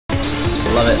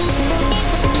Love it.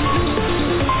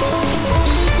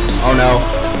 Oh no.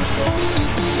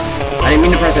 I didn't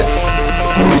mean to press it.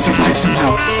 Oh, I survived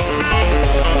somehow.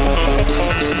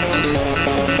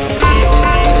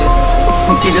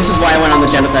 See, this is why I went on the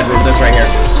genocide route. This right here.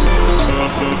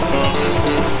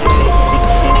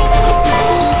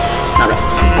 Not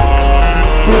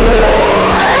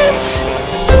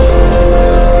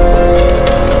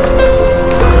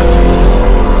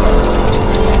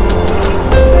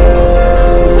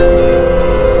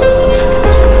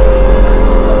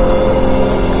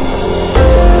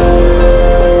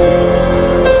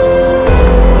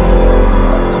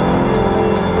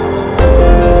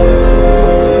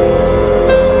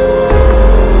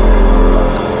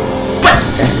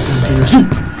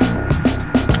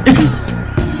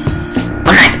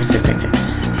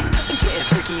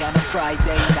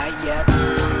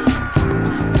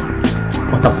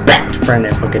Welcome back to Friday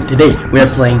Night Funkin'. Today we are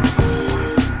playing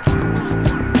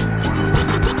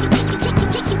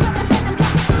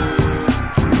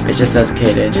it just says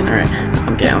Kid. Alright,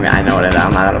 I'm kidding, I know what it is.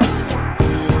 I'm not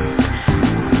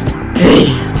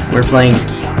today we're playing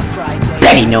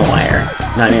Betty Nowhere.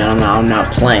 No, I mean I'm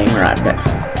not playing her,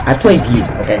 I played you,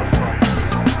 okay?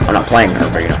 I'm not playing her,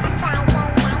 but you know.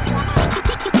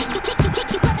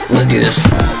 Let's do this.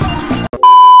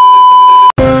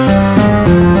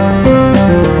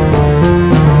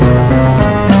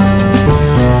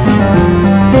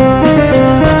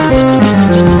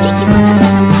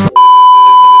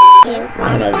 I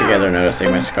don't know if you guys are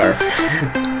noticing my scarf.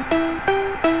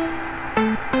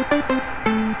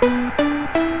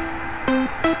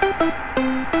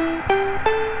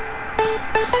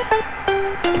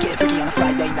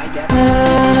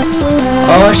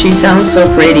 Oh, she sounds so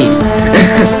pretty.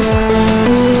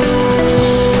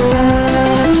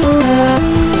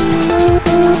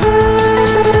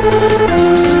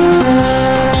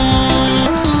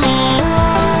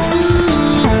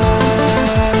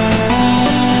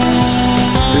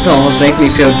 This almost makes me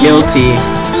feel guilty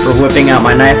for whipping out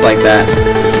my knife like that.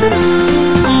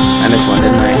 I missed one,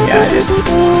 didn't I? Yeah, I did.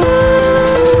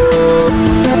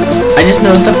 I just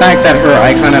noticed the fact that her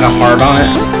icon had a heart on it.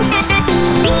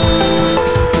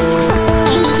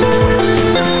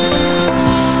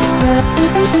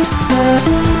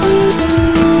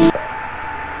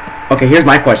 Okay, here's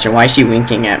my question. Why is she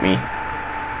winking at me?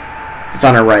 It's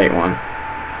on her right one.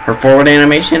 Her forward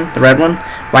animation, the red one.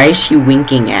 Why is she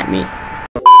winking at me?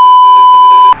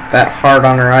 That heart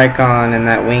on her icon and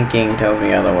that winking tells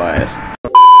me otherwise.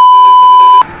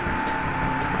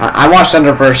 I watched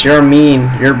UNDERVERSE. You're mean.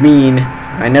 You're mean.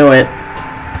 I know it.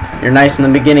 You're nice in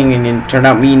the beginning and you turned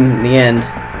out mean in the end.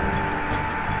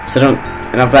 So don't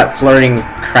enough that flirting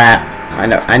crap. I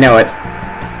know it.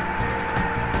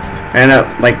 I know,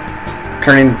 like,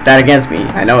 turning that against me.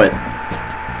 I know it.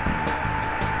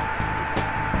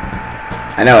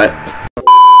 I know it.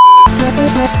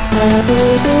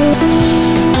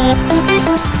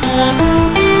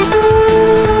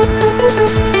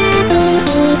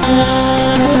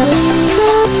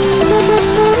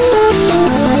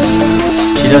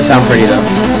 She does sound pretty though.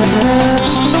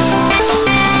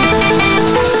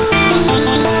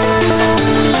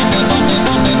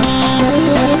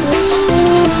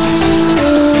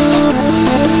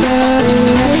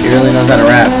 She really knows how to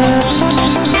rap.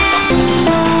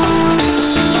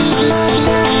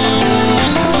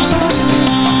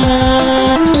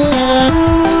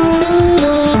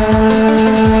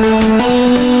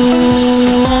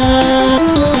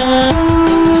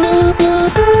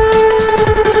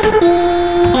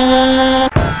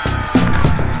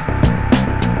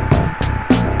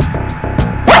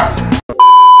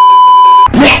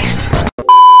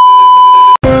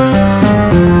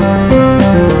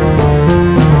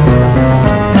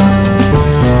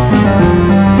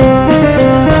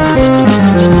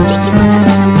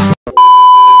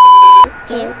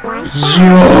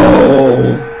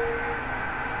 Yo!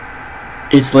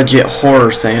 It's legit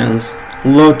horror sans.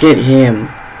 Look at him.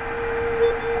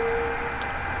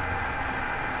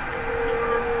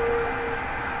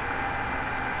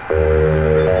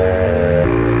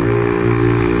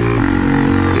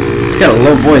 He's got a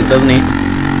low voice, doesn't he?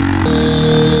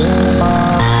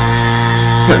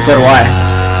 So do I.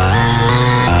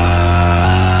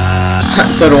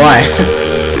 So do I.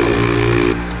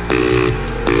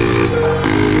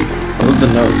 I love the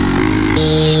nose.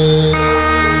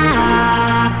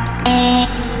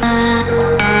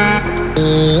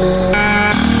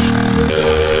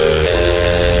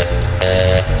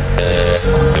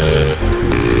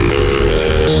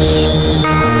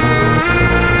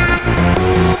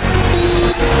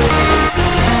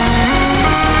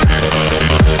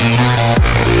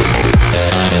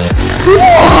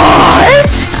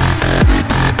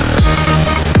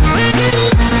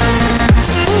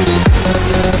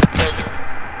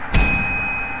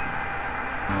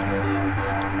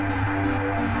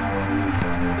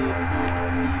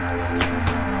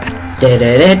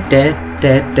 Alright.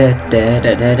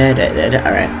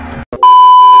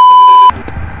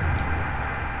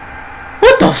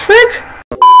 What the frick?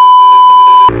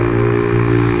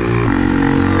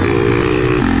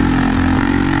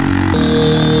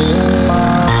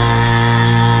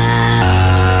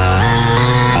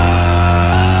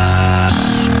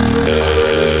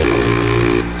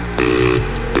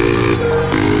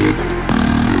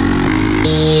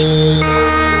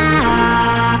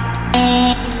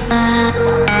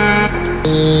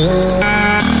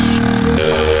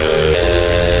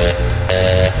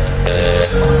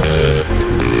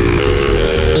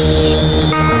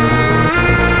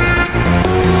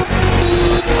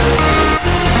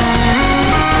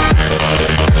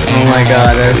 Oh my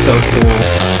god, that's so cool.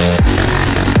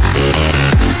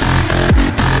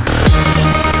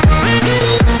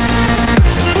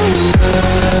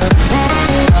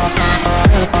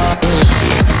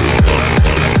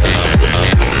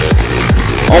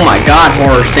 Oh my god,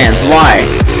 Horror Sans, why?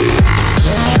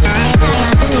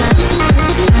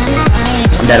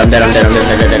 I'm dead, I'm dead, I'm dead, I'm dead, I'm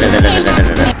dead, I'm dead, I'm dead, I'm dead,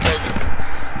 I'm dead.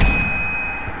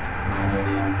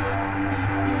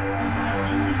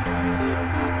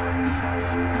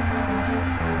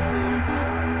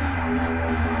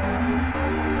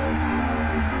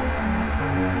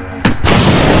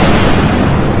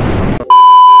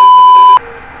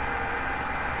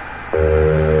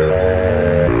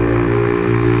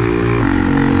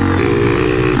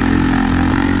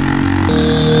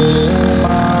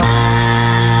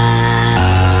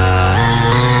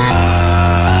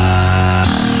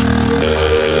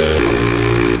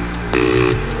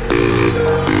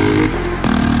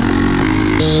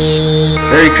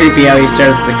 Very creepy how he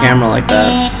stares at the camera like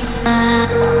that.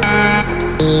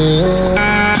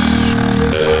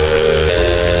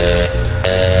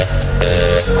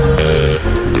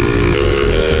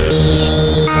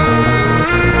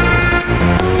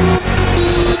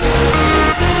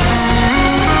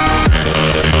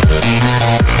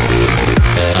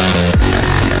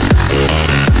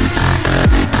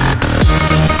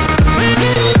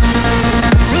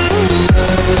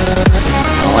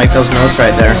 I don't like those notes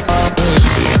right there.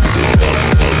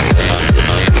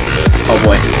 Oh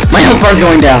boy. My health bar's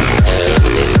going down.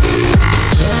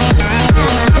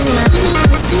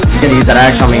 He's gonna use that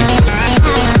axe on me.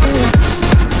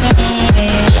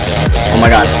 Oh my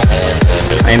god.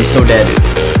 I am so dead.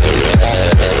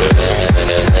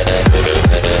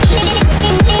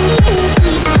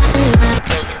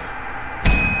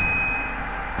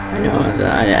 I know.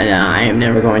 I am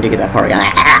never going to get that far again.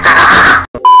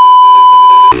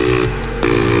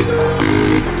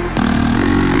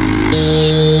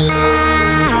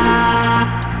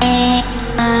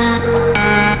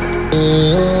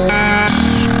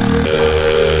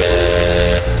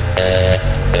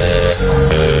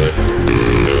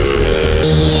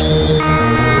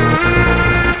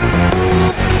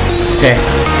 Okay.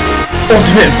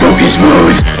 Ultimate focus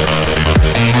mode!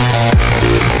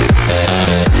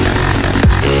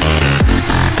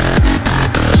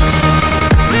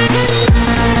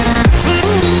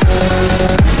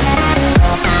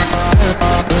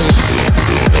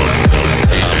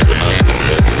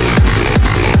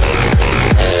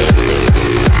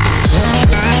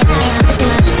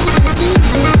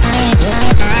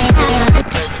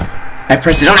 I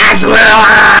pressed it on accident!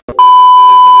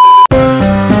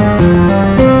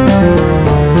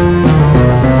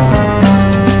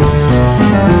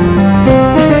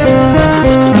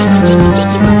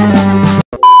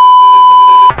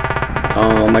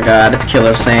 Oh my god, it's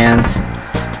Killer Sans.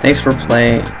 Thanks for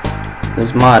playing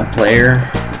this mod,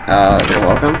 player. You're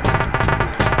welcome.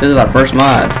 This is our first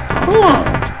mod. Oh,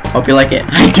 hope you like it.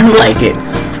 I do like it.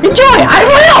 Enjoy! I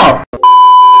will!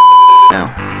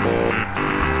 Now.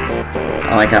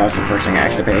 I like how it's the first thing I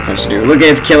actually pay attention to. Look,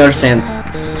 it's Killer Sans.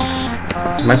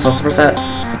 Am I supposed to press that?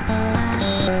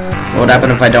 What would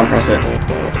happen if I don't press it?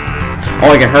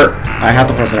 Oh, I get hurt. I have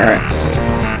to press it, alright.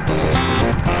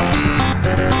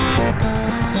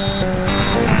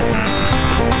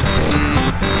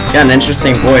 He's got an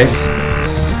interesting voice.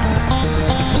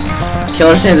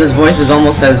 Killer Sans' voice is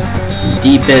almost as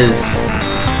deep as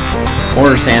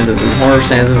Horror Sans' and Horror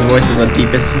Sans' voice is the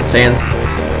deepest Sans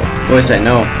voice I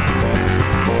know.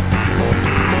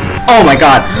 Oh my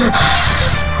god!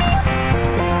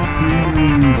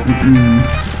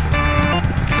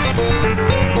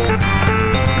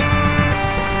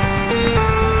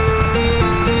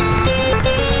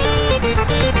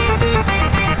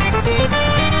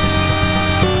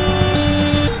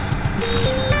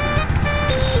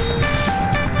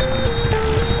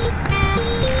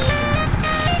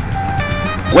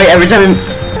 Wait, every time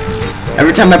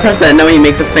I press that, no, he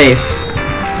makes a face.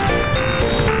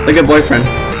 Look at boyfriend.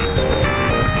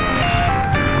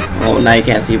 Oh, now you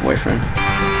can't see boyfriend.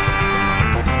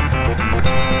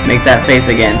 Make that face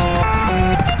again.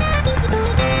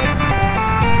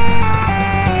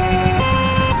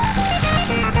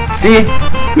 See?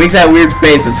 Makes that weird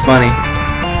face, it's funny.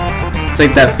 It's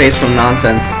like that face from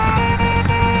Nonsense.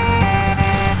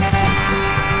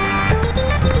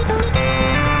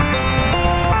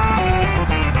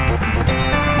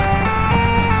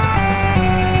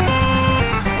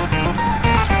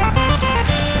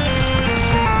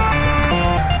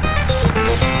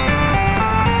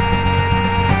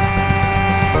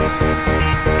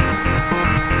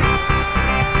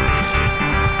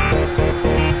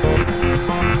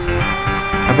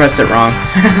 I pressed it wrong.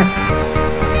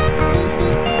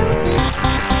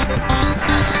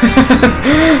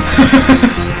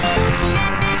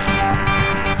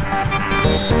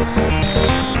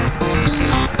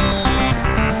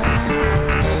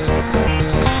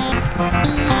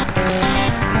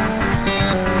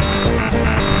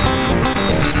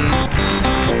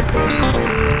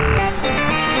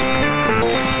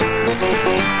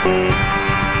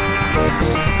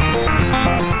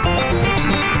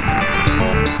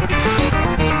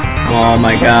 Oh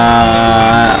my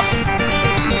god.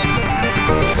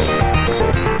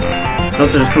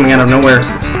 Those are just coming out of nowhere.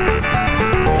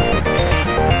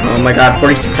 Oh my god,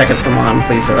 42 seconds, come on,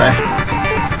 please hurry.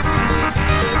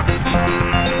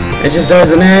 It just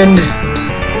doesn't end.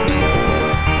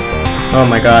 Oh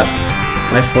my god.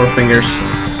 My 4 fingers.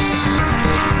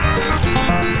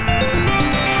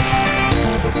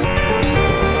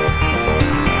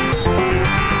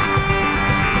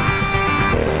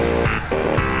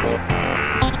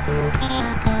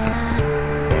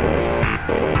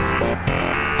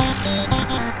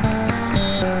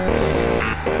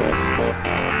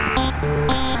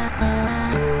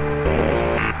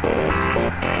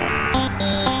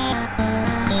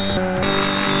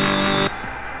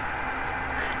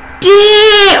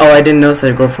 Oh, I didn't notice that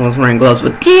your girlfriend was wearing gloves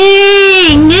with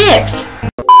dang next.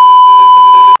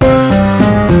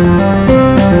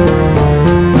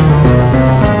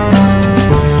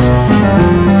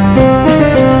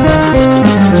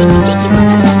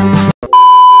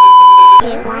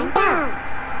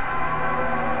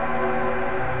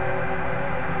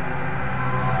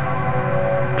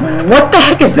 What the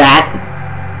heck is that?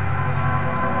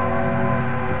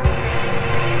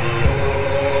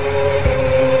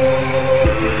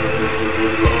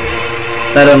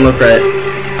 That doesn't look right.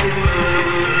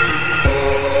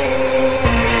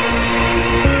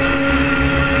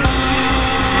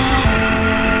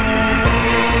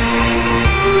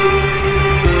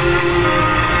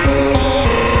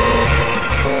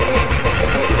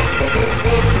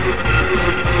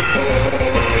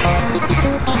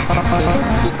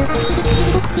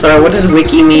 Sorry, what does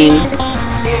Wiki mean?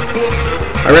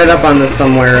 I read up on this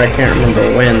somewhere, I can't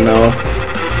remember when though.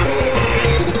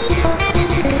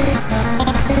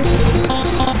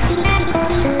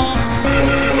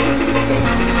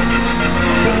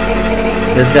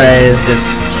 This guy is just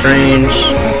strange.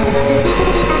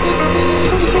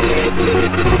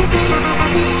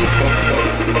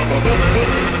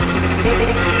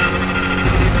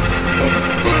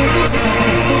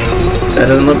 That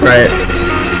doesn't look right.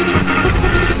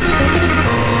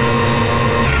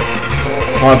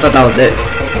 Oh, I thought that was it.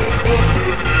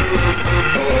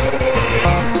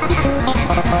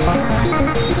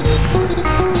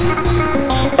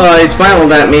 Oh, he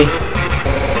smiled at me.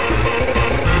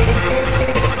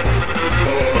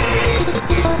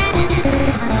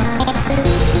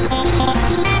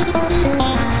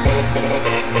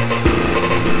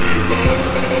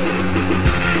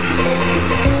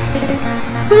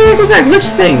 What was that glitch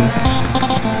thing?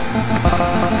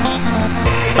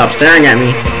 Stop staring at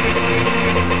me.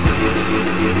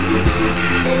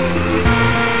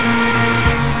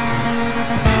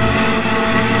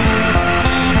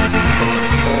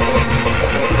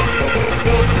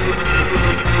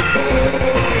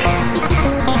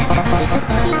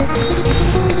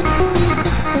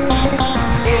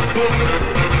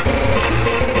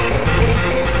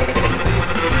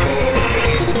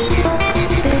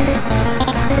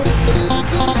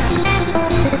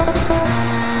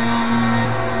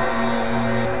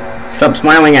 Stop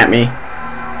smiling at me.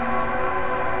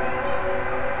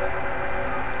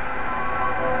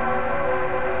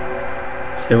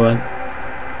 Say what?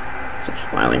 Stop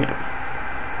smiling at me.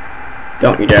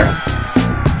 Don't you dare.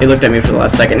 He looked at me for the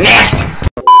last second. Next!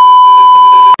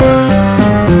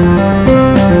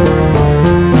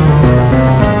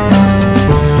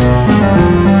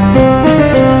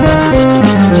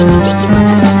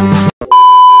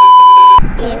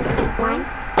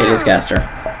 It is Gaster.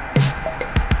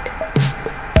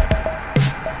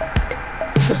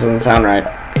 This doesn't sound right.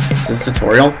 This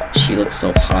tutorial? She looks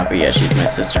so hot, but yeah, she's my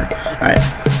sister. Alright.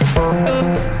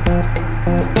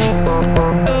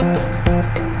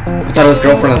 I thought it was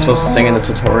girlfriend that's supposed to sing in the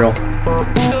tutorial.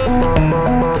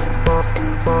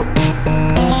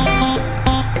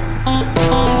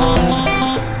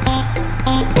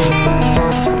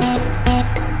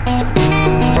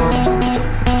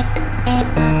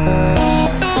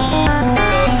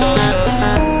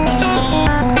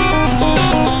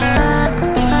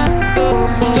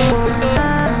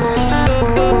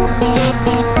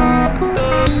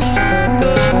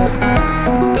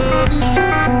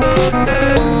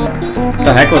 What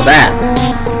the heck was that?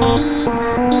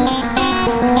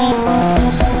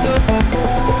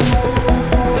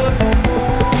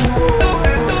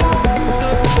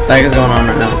 What the heck is going on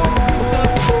right now?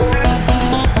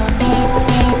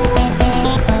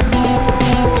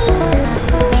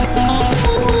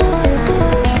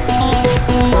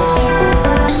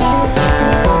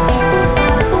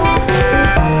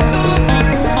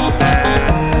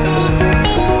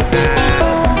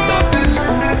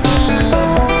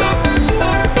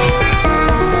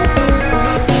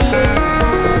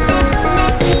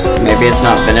 Maybe it's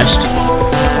not finished.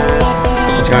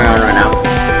 What's going on right now?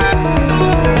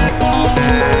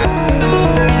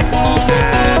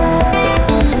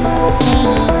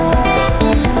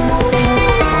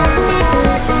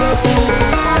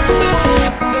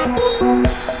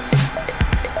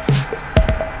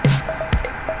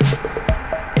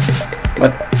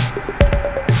 What?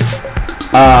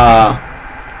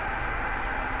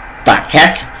 The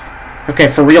heck? Okay,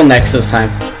 for real next this time.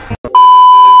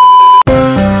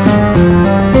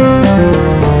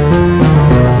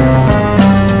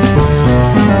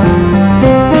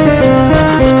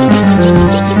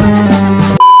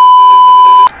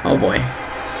 Oh boy.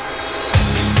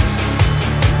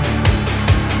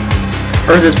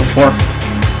 Heard this before.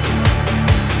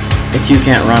 It's you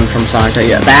can't run from Sonic.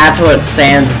 Yeah, that's what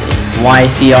Sans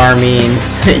YCR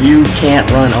means. You can't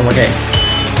run. Oh, okay.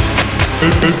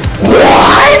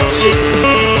 What?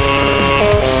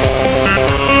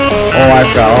 Oh, I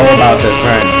forgot all about this,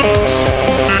 right?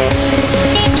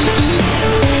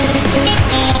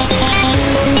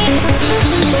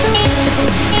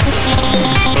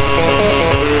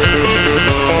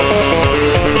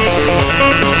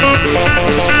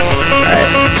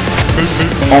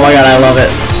 Oh my god, I love it.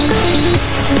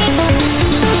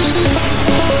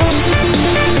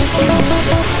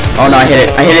 Oh no, I hit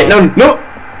it. I hit it. No, no.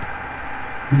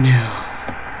 No.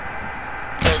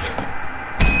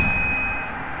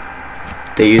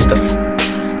 They used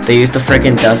the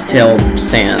freaking Dusttail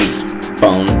Sans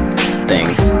bone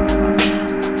things.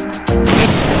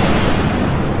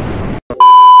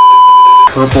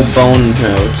 Purple bone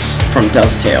notes from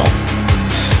Dusttail.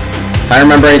 If I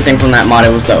remember anything from that mod,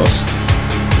 it was those.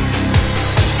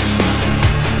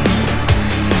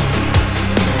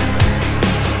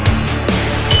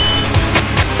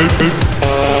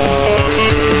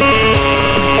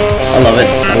 I love it.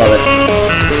 I love it.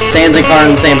 Sans and Chara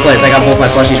in the same place. I got both my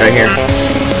plushies right here.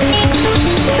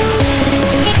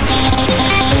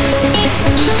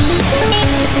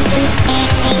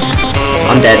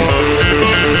 I'm dead.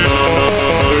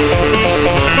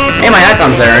 Hey, my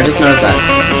icon's there. I just noticed that.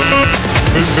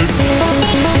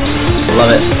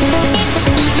 Love it.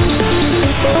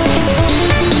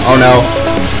 Oh no.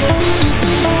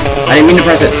 I didn't mean to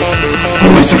press it.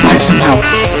 Oh, I survived somehow.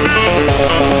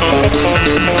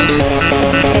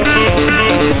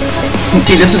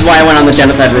 See, this is why I went on the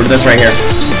genocide route. This right here.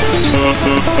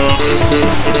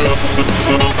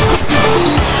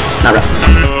 Not real.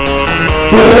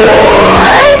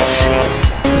 What?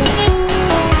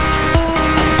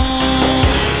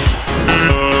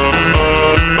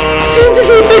 Sans is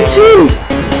 8-bit too.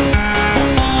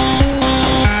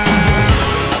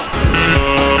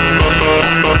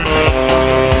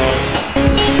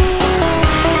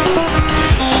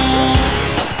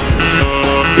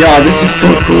 Yeah, this is so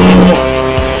cool.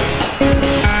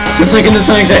 Just like in the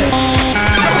Sonic Day.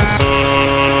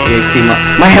 You can see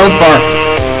my health bar.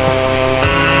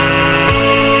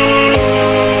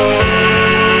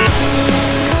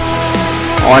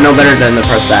 Oh, I know better than to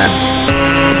press that.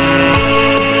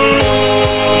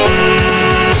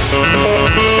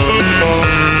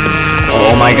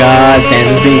 Oh my god,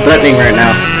 Sans is being threatening right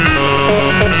now.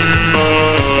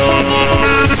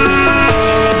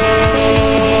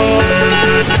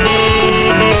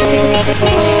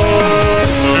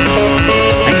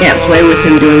 I can't play with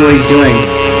him doing what he's doing.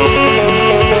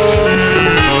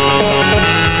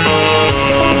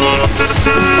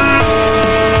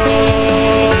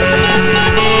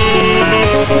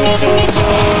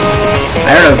 I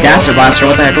heard a Gaster Blaster,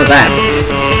 what the heck was that?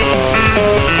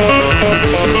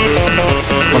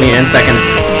 29 seconds.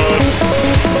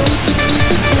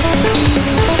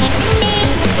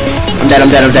 I'm dead, I'm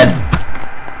dead, I'm dead.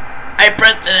 I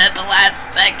pressed it at the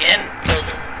last second.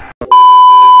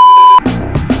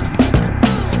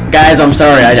 Guys, I'm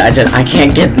sorry, I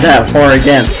can't get that far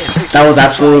again. That was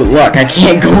absolute luck. I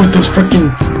can't go with those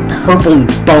freaking purple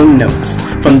bone notes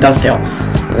from Dusttail.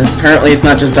 Apparently it's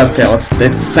not just Dusttail,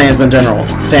 it's Sans in general.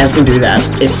 Sans can do that.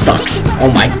 It sucks.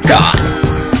 Oh my god.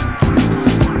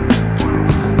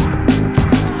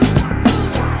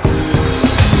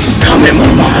 Come in,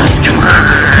 mods, come on!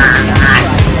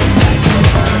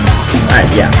 Alright,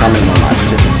 yeah, come in, mods,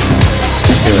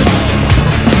 just do it.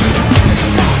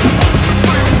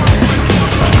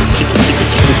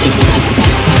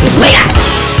 Later!